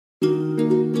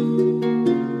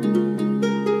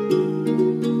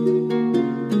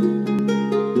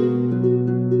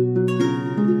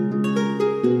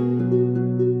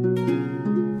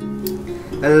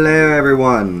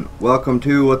welcome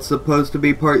to what's supposed to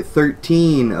be part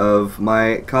 13 of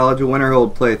my College of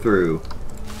Winterhold playthrough.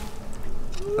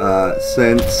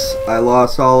 Since I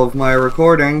lost all of my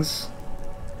recordings,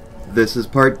 this is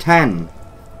part 10.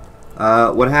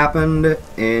 What happened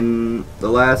in the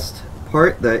last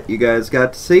part that you guys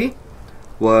got to see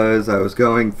was I was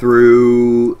going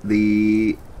through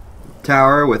the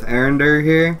tower with Arender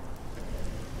here.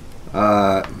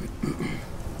 I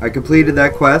completed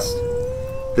that quest.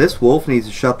 This wolf needs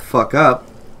to shut the fuck up.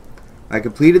 I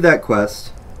completed that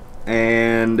quest,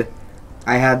 and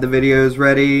I had the videos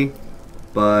ready,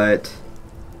 but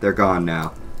they're gone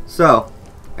now. So,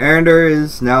 Arender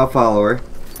is now a follower.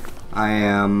 I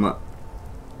am,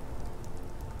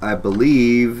 I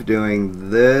believe, doing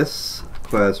this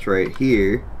quest right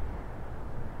here.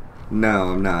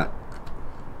 No, I'm not.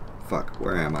 Fuck,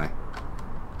 where am I?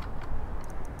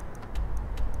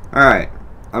 Alright,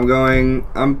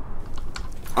 I'm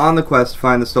on the quest to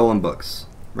find the stolen books,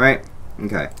 right?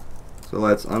 Okay, so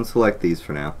let's unselect these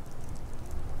for now.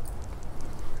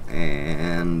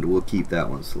 And we'll keep that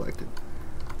one selected.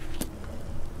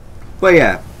 But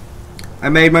yeah, I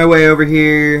made my way over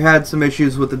here, had some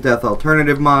issues with the Death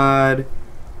Alternative mod,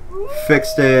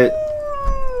 fixed it,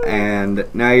 and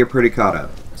now you're pretty caught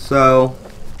up. So,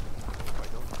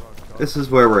 this is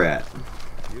where we're at.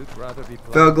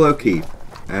 Fellglow Keep.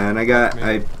 And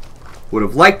I would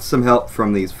have liked some help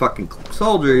from these fucking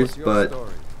soldiers, but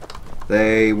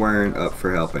they weren't up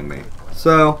for helping me.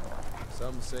 So,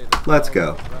 let's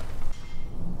go.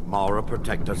 Mara,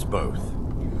 protect us both.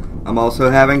 I'm also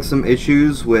having some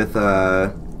issues with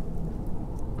my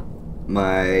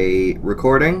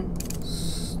recording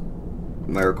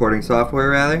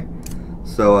software rather.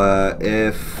 So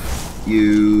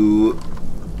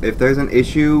if there's an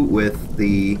issue with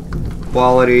the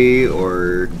quality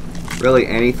or really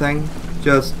anything,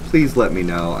 just please let me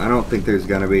know. I don't think there's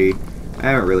gonna be.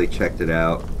 I haven't really checked it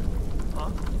out. Huh?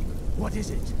 What is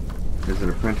it? There's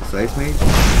an Apprentice Ice Mage?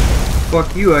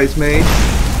 Fuck you, Ice Mage.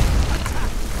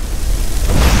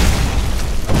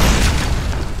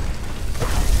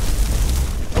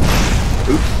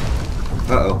 Oops.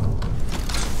 Uh-oh.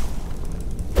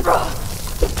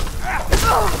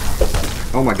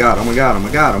 Oh my god, oh my god, oh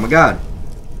my god, oh my god.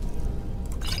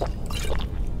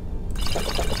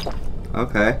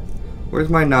 Okay. Where's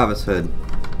my novice hood?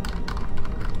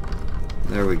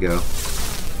 There we go.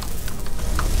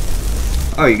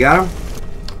 Oh, you got him?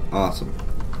 Awesome.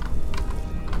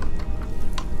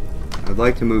 I'd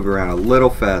like to move around a little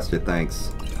faster,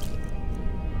 thanks.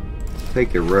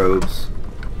 Take your robes.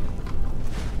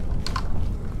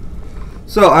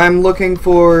 So, I'm looking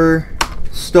for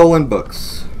stolen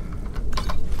books.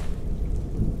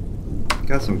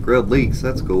 Got some grilled leeks,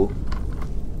 that's cool.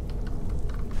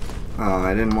 Oh,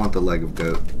 I didn't want the leg of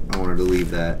goat. I wanted to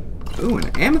leave that. Ooh, an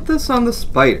amethyst on the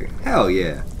spider. Hell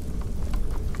yeah.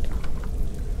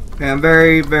 Okay, I'm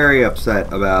very, very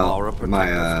upset about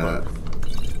my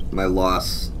my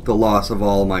loss, the loss of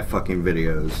all my fucking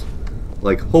videos.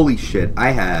 Like, holy shit,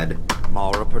 I had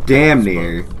damn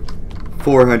near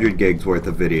 400 gigs worth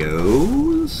of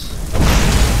videos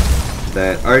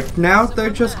that are now,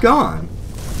 they're just gone.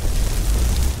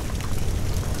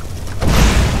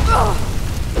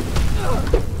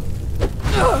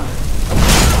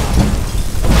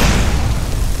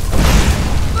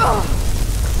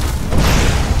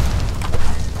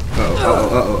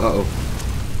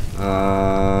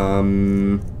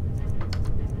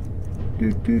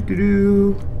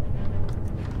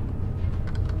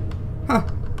 Huh.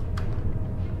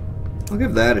 I'll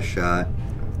give that a shot.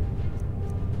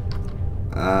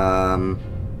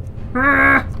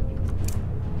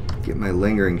 Get my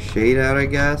lingering shade out, I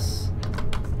guess.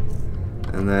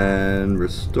 And then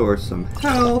restore some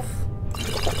health.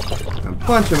 A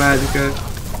bunch of magicka.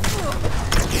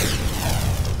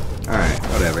 Alright,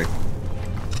 whatever.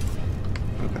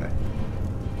 Okay.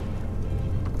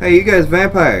 Hey, you guys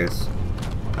vampires.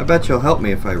 I bet you'll help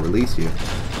me if I release you.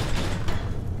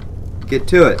 Get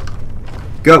to it.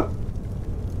 Go!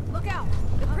 Look out!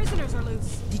 The prisoners are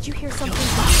loose. Did you hear something?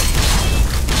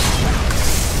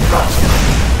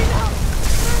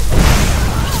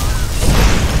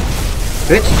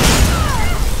 Bitch!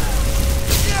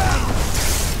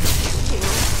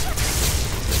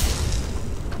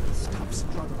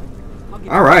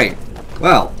 Alright.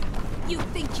 Well.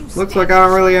 Looks like I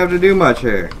don't really have to do much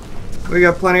here. We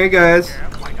got plenty of guys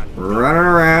running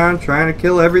around trying to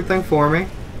kill everything for me.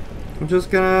 I'm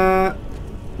just gonna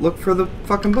look for the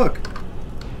fucking book.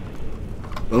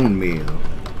 Bone meal.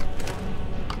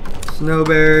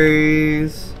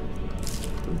 Snowberries.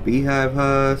 Beehive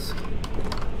husk.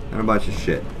 And a bunch of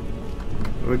shit.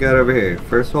 What do we got over here?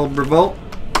 First hold revolt.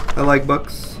 I like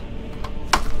books.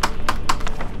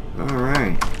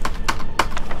 Alright.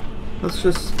 Let's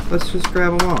just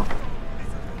grab them all.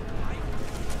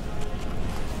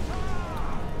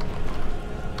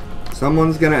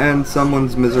 Someone's gonna end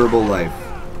someone's miserable life.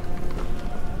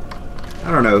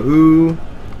 I don't know who,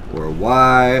 or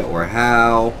why, or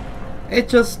how.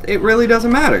 It really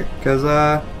doesn't matter, because,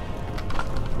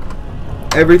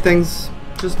 everything's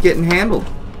just getting handled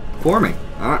for me.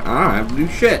 I don't have to do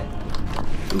shit.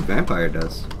 Ooh, vampire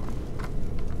does.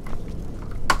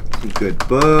 Some good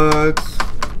books.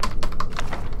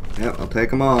 Yep, I'll take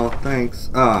them all. Thanks.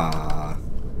 Ah,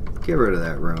 get rid of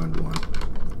that ruined one.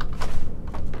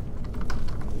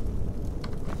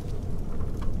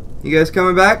 You guys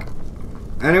coming back?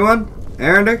 Anyone?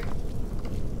 Arender?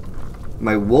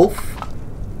 My wolf?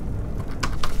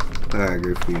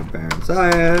 Biography of Baron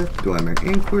Zaya. Do I make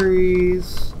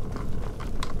inquiries?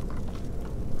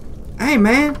 Hey,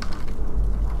 man!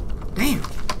 Damn!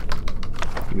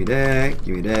 Give me that.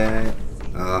 Give me that.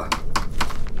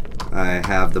 I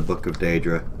have the Book of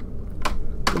Daedra.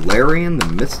 Valerian the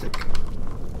Mystic.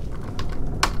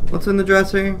 What's in the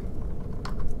dresser?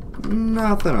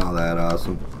 Nothing all that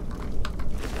awesome.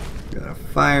 Got a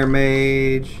fire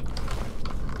mage.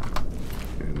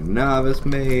 A novice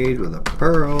mage with a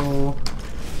pearl.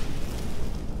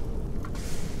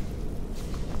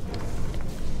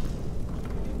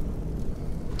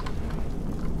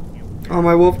 Oh,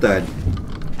 my wolf died.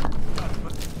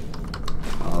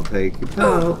 I'll take your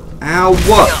pearl. Ow,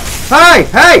 what? Hey!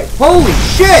 Hey! Holy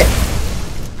shit!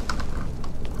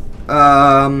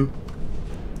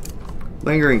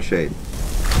 Lingering Shade.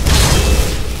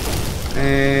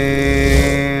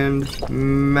 And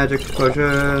magic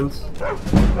potions.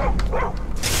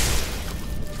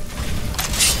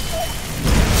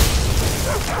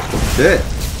 Shit.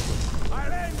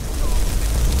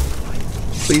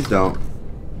 Please don't.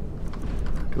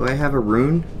 Do I have a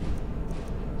rune?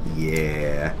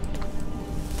 Yeah.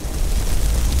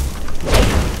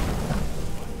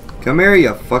 Come here, you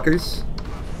fuckers.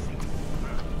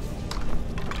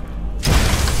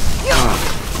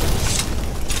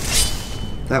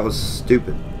 That was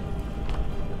stupid.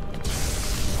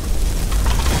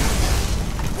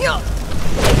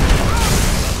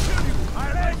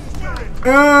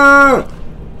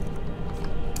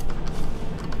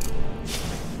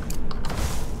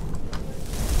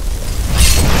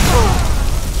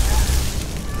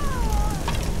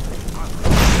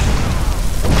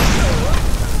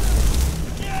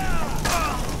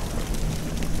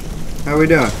 How are we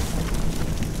doing?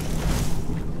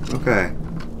 Okay.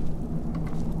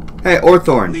 Hey,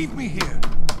 Orthorn. Leave me here.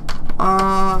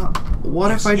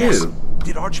 What if I do?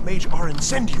 Did Archmage Arin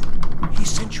send you? He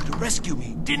sent you to rescue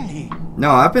me, didn't he? No,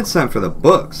 I've been sent for the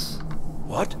books.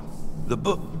 What? The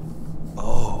book?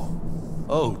 Oh.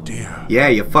 Oh, dear. Yeah,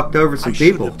 you fucked over some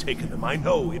people. I shouldn't have taken them. I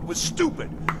know. It was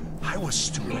stupid. I was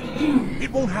stupid.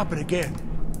 It won't happen again.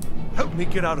 Help me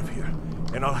get out of here,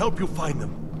 and I'll help you find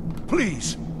them.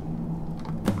 Please.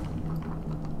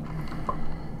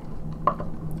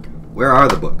 Where are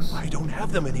the books? I don't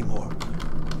have them anymore.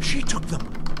 She took them.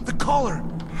 The collar.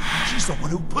 She's the one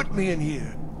who put me in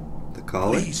here. The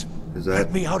collar? Please, is that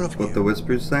get me out of what here. the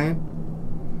whisper's saying?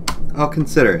 I'll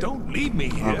consider it. Don't leave me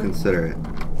here. I'll consider it.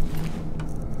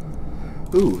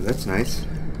 Ooh, that's nice.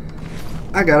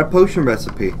 I got a potion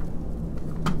recipe.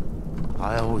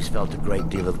 I always felt a great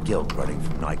deal of guilt running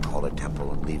from Nightcaller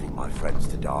Temple and leaving my friends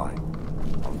to die.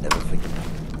 I'll never forget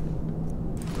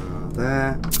that.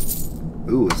 That.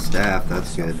 Ooh, a staff.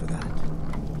 That's good. For that.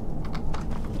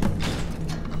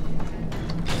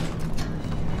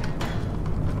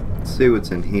 Let's see what's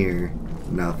in here.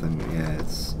 Nothing. Yeah,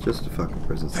 it's just a fucking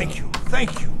prison cell. Thank you.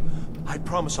 Thank you. I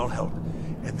promise I'll help.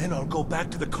 And then I'll go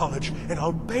back to the college and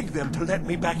I'll beg them to let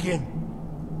me back in.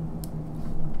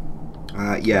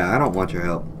 Yeah, I don't want your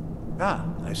help. Ah,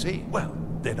 I see. Well,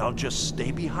 then I'll just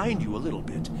stay behind you a little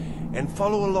bit and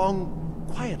follow along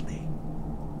quietly. ...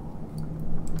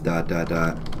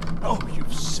 Oh,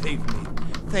 you've saved me.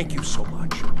 Thank you so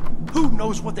much. Who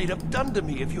knows what they'd have done to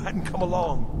me if you hadn't come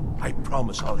along. I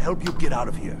promise I'll help you get out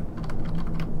of here.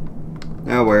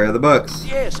 Now, where are the books?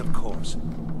 Yes, of course.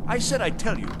 I said I'd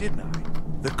tell you, didn't I?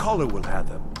 The caller will have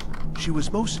them. She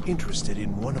was most interested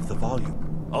in one of the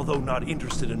volumes, although not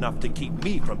interested enough to keep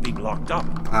me from being locked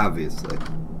up. Obviously.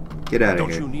 Get out of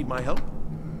here. Don't you need my help?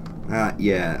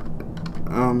 Yeah.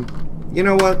 You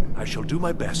know what? I shall do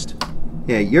my best.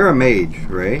 Yeah, you're a mage,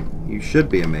 right? You should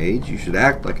be a mage. You should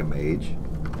act like a mage.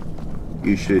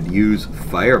 You should use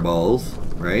fireballs,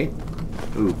 right?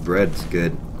 Ooh, bread's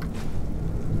good.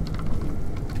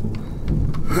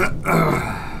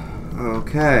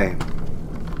 Okay.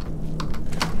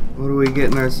 What are we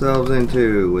getting ourselves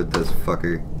into with this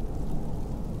fucker?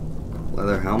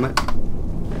 Leather helmet?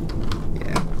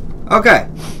 Yeah. Okay.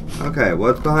 Okay,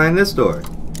 what's behind this door?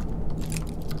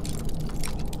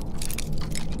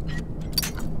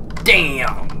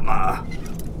 Damn!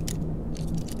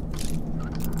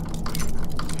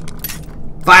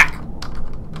 Fuck!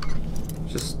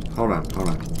 Just, hold on.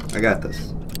 I got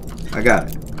this. I got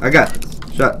it. I got this.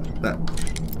 Shut that.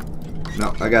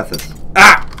 No, I got this.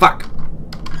 Ah! Fuck!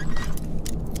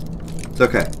 It's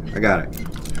okay. I got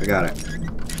it.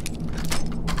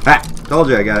 Ah! Told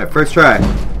you I got it. First try.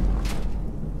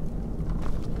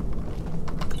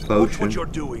 Watch what you're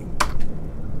doing.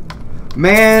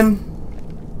 Man,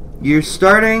 you're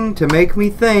starting to make me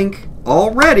think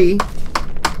already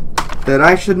that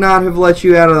I should not have let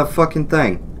you out of the fucking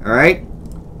thing. Alright?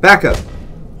 Back up.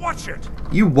 Watch it.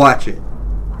 You watch it.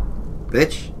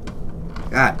 Bitch.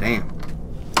 God damn.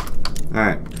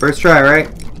 Alright. First try, right?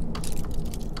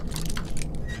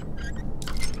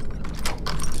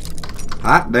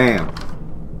 Hot damn.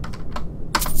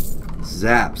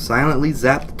 Zap. Silently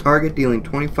zap the target, dealing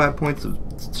 25 points of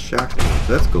shock damage.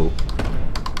 That's cool.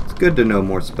 It's good to know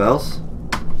more spells.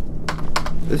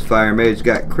 This fire mage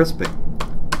got crisping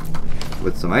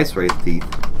with some ice wraith teeth.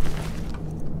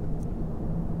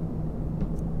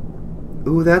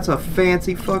 Ooh, that's a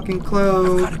fancy fucking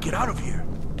cloak. I've got to get out of here.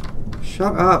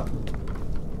 Shut up.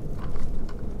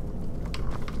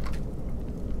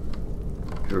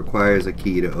 It requires a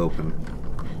key to open.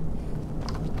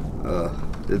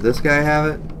 Did this guy have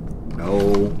it?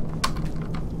 No.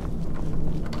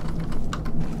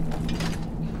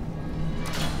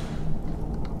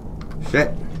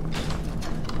 Shit.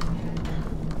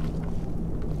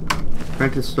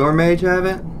 Apprentice Storm Mage have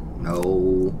it?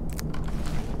 No.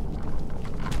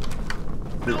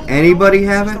 Did anybody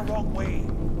have it? The wrong way.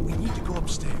 We need to go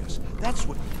upstairs. That's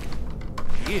what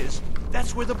he is.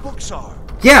 That's where the books are.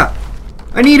 Yeah.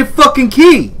 I need a fucking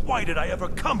key. Why did I ever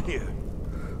come here?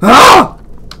 Ah!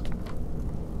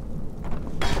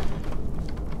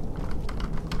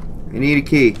 I need a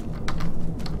key.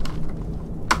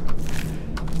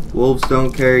 Wolves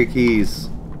don't carry keys.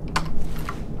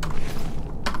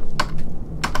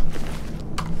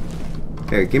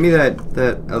 Here, give me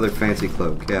that other fancy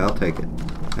cloak. Yeah, I'll take it.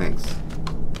 Thanks.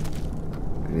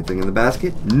 Anything in the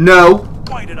basket? No!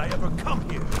 Why did I ever come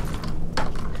here?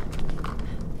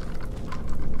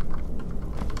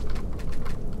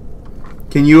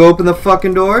 Can you open the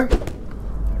fucking door?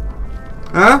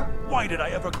 Huh? Why did I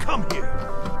ever come here?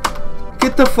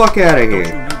 Get the fuck out of Don't you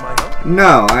here. need my help?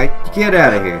 No, get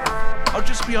out of here. I'll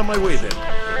just be on my way then.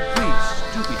 Please,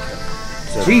 do be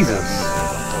careful. Jesus.